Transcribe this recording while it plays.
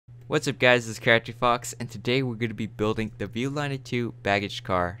What's up guys, this is Character Fox, and today we're going to be building the Viewliner 2 baggage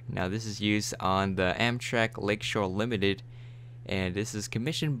car. Now this is used on the Amtrak Lake Shore Limited, and this is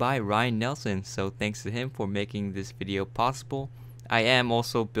commissioned by Ryan Nelson, so thanks to him for making this video possible. I am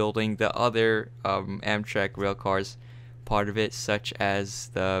also building the other Amtrak rail cars part of it, such as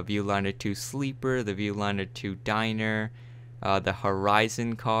the Viewliner 2 Sleeper, the Viewliner 2 Diner, the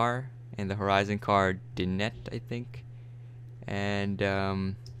Horizon car, and the Horizon car Dinette, I think.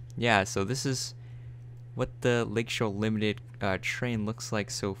 And yeah, so this is what the Lake Shore Limited train looks like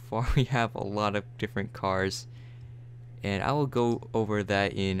so far. We have a lot of different cars, and I will go over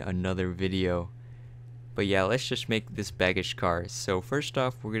that in another video. But yeah, let's just make this baggage car. So first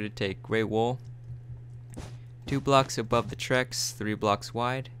off, we're going to take gray wool, 2 blocks above the tracks, 3 blocks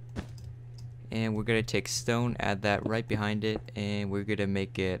wide, and we're going to take stone, add that right behind it, and we're going to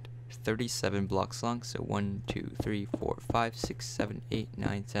make it 37 blocks long. So 1, 2, 3, 4, 5, 6, 7, 8,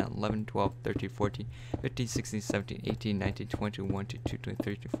 9, 10, 11, 12, 13, 14, 15, 16, 17, 18, 19, 20, 21, 22,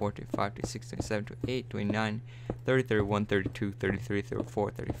 23, 24, 25, 26, 27, 28, 29, 30, 31, 32, 33,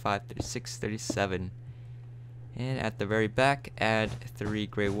 34, 35, 36, 37. And at the very back, add 3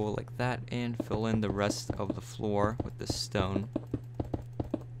 gray wool like that, and fill in the rest of the floor with the stone.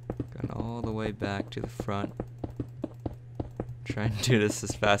 Going all the way back to the front. Trying to do this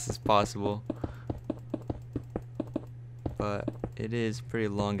as fast as possible, but it is pretty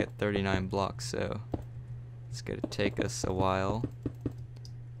long at 39 blocks, so it's gonna take us a while.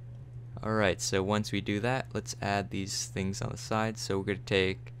 Alright, so once we do that, let's add these things on the side. So we're gonna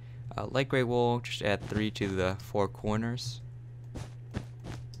take light gray wool, just add 3 to the 4 corners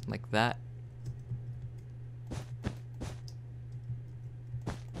like that.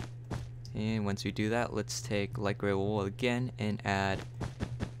 And once we do that, let's take light gray wool again and add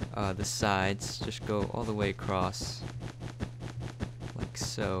the sides. Just go all the way across, like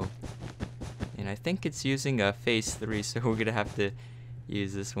so. And I think it's using a phase 3, so we're gonna have to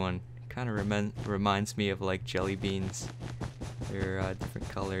use this one. Kind of reminds me of like jelly beans. They're different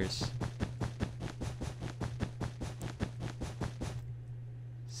colors.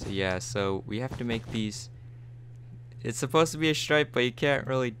 So yeah, so we have to make these. It's supposed to be a stripe, but you can't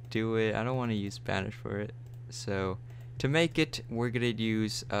really do it. I don't want to use Spanish for it. So to make it, we're going to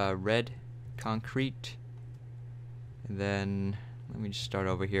use red concrete. And then, let me just start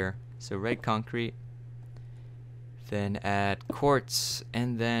over here. So red concrete. Then add quartz,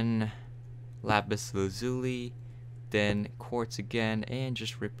 and then lapis lazuli. Then quartz again, and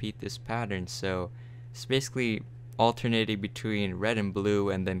just repeat this pattern. So it's basically alternating between red and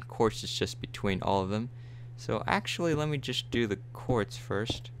blue, and then quartz is just between all of them. So actually, let me just do the quartz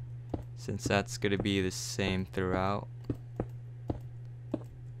first, since that's going to be the same throughout.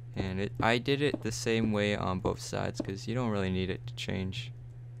 And I did it the same way on both sides, because you don't really need it to change.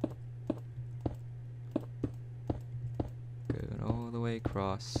 Going all the way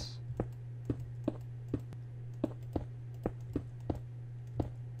across.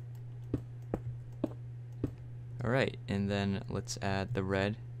 Alright, and then let's add the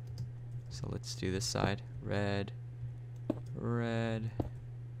red. So let's do this side. Red, red.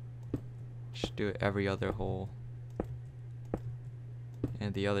 Just do it every other hole.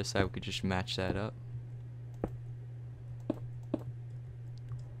 And the other side, we could just match that up.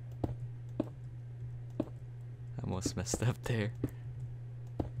 Almost messed up there.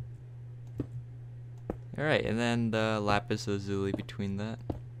 Alright, and then the lapis lazuli between that.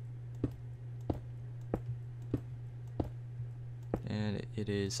 And it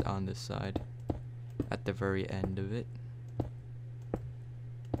is on this side, at the very end of it.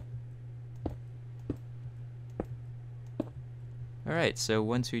 Alright, so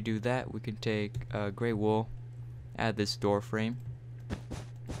once we do that, we can take gray wool, add this door frame,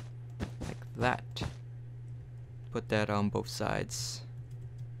 like that. Put that on both sides.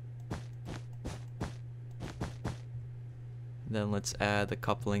 Then let's add the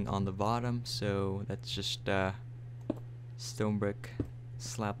coupling on the bottom, so that's just stone brick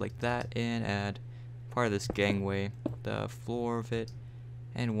slab like that, and add part of this gangway, the floor of it,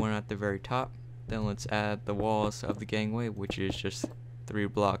 and one at the very top. Then let's add the walls of the gangway, which is just 3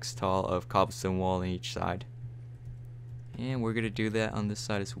 blocks tall of cobblestone wall on each side. And we're gonna do that on this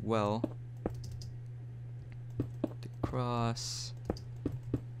side as well. Across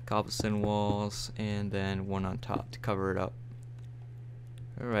cobblestone walls, and then one on top to cover it up.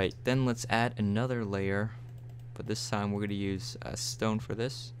 Alright, then let's add another layer. But this time we're going to use stone for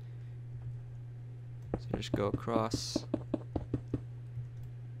this. So just go across.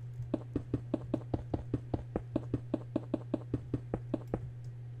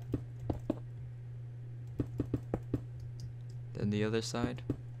 Then the other side.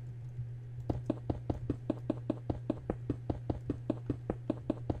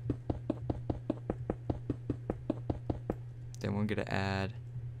 we're gonna add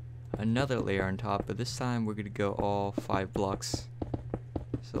another layer on top, but this time we're gonna go all 5 blocks.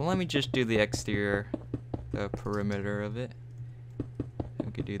 So let me just do the exterior, the perimeter of it. And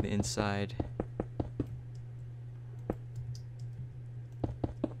we could do the inside.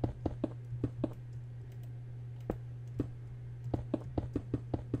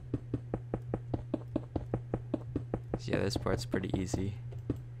 So yeah, this part's pretty easy.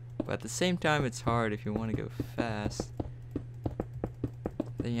 But at the same time, it's hard if you want to go fast.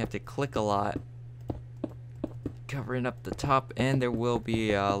 Then you have to click a lot, covering up the top, and there will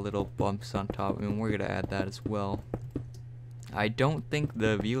be little bumps on top, and we're gonna add that as well. I don't think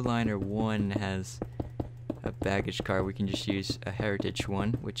the Viewliner 1 has a baggage car. We can just use a heritage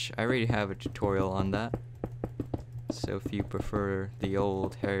one, which I already have a tutorial on that. So if you prefer the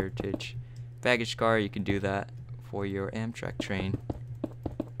old heritage baggage car, you can do that for your Amtrak train.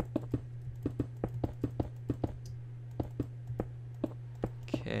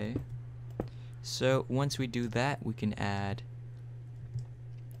 Okay, so once we do that, we can add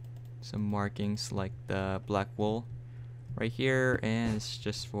some markings like the black wool right here, and it's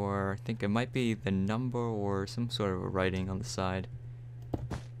just for, I think it might be the number or some sort of a writing on the side.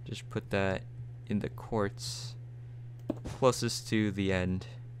 Just put that in the quartz closest to the end.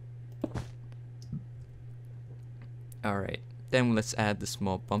 Alright, then let's add the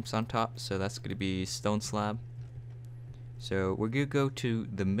small bumps on top. So that's going to be stone slab. So we're going to go to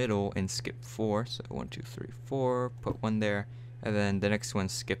the middle and skip 4. So 1, 2, 3, 4, put 1 there. And then the next one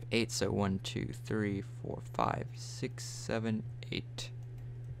skip 8. So 1, 2, 3, 4, 5, 6, 7, 8.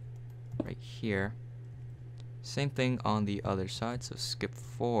 Right here. Same thing on the other side. So skip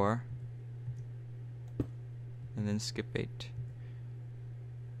 4. And then skip 8.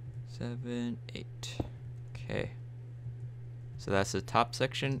 7, 8. Okay. So that's the top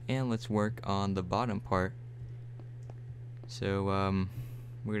section, and let's work on the bottom part. So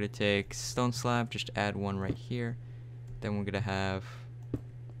we're gonna take stone slab, just add 1 right here. Then we're gonna have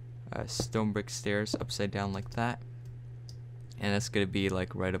stone brick stairs upside down like that, and that's gonna be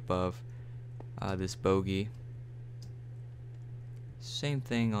like right above this bogey. Same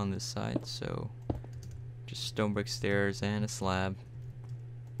thing on this side, so just stone brick stairs and a slab.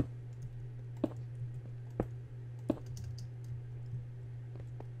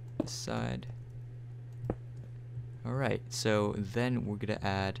 This side. Alright, so then we're gonna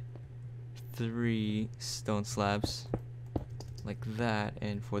add 3 stone slabs like that,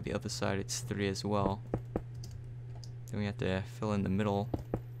 and for the other side it's 3 as well. Then we have to fill in the middle.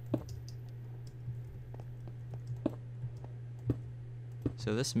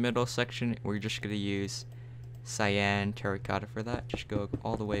 So this middle section, we're just gonna use cyan terracotta for that. Just go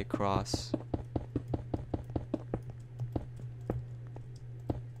all the way across.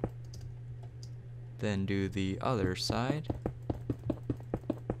 Then do the other side.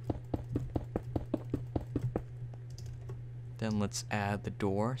 Then let's add the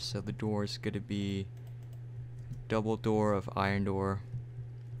door. So the door is going to be a double door of iron door.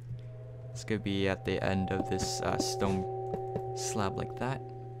 It's going to be at the end of this stone slab like that.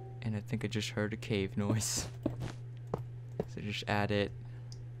 And I think I just heard a cave noise. So just add it.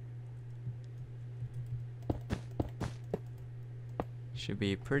 Should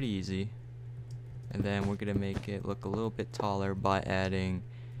be pretty easy. And then we're gonna make it look a little bit taller by adding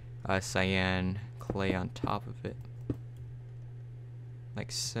cyan clay on top of it, like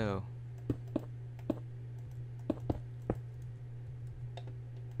so.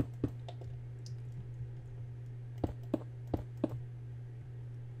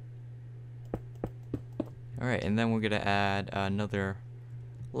 Alright, and then we're gonna add another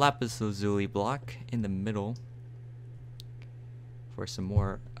lapis lazuli block in the middle for some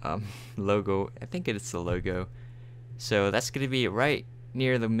more logo. I think it's the logo. So that's going to be right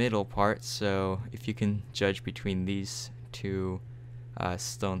near the middle part. So if you can judge between these 2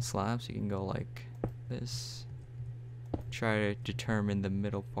 stone slabs, you can go like this. Try to determine the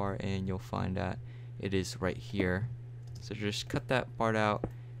middle part, and you'll find that it is right here. So just cut that part out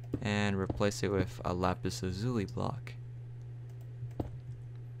and replace it with a lapis lazuli block.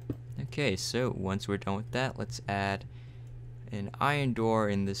 Okay, so once we're done with that, let's add an iron door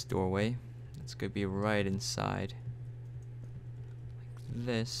in this doorway. It's going to be right inside, like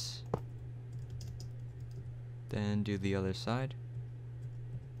this. Then do the other side.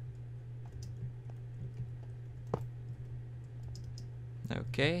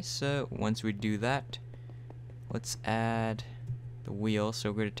 Okay, so once we do that, let's add the wheel. So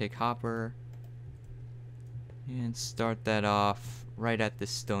we're going to take hopper and start that off right at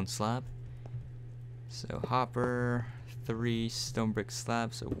this stone slab. So hopper, 3 stone brick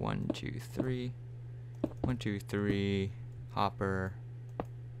slabs. So 1, 2, 3, 1, 2, 3, hopper.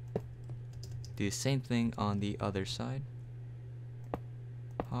 Do the same thing on the other side.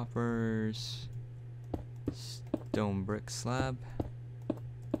 Hoppers, stone brick slab,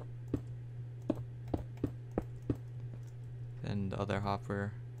 then the other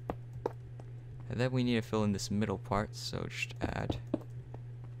hopper, and then we need to fill in this middle part, so just add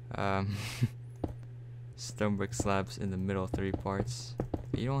stone brick slabs in the middle 3 parts.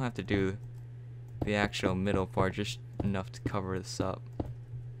 But you don't have to do the actual middle part, just enough to cover this up.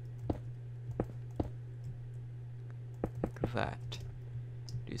 Like that.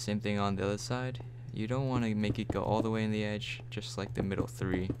 Do the same thing on the other side. You don't want to make it go all the way in the edge, just like the middle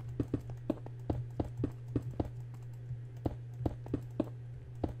 3.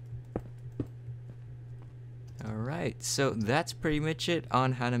 Alright, so that's pretty much it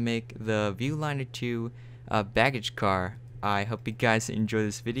on how to make the Viewliner 2 baggage car. I hope you guys enjoy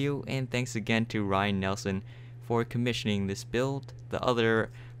this video, and thanks again to Ryan Nelson for commissioning this build. The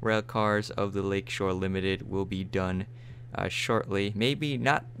other rail cars of the Lake Shore Limited will be done shortly. Maybe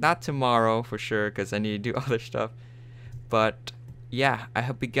not tomorrow for sure, because I need to do other stuff. But yeah, I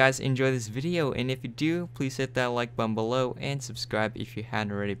hope you guys enjoy this video, and if you do, please hit that like button below and subscribe if you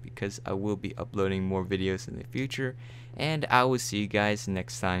hadn't already, because I will be uploading more videos in the future. And I will see you guys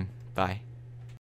next time. Bye.